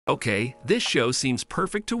Okay, this show seems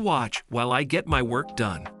perfect to watch while I get my work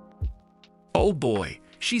done. Oh boy,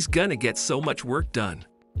 she's gonna get so much work done.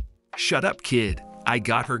 Shut up, kid. I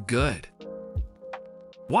got her good.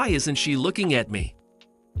 Why isn't she looking at me?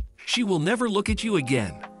 She will never look at you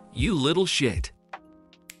again, you little shit.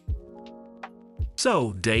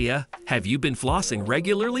 So, Deya, have you been flossing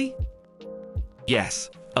regularly? Yes,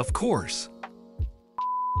 of course.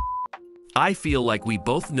 I feel like we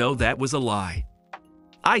both know that was a lie.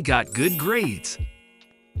 I got good grades.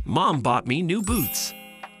 Mom bought me new boots.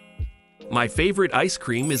 My favorite ice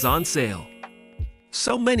cream is on sale.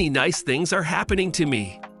 So many nice things are happening to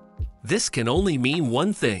me. This can only mean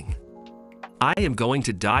one thing. I am going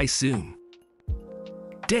to die soon.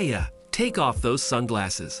 Deya, take off those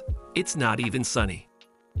sunglasses. It's not even sunny.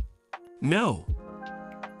 No.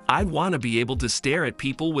 I want to be able to stare at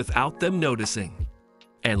people without them noticing.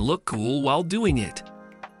 And look cool while doing it.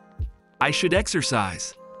 I should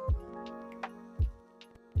exercise.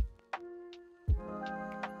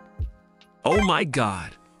 Oh my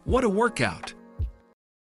God, what a workout!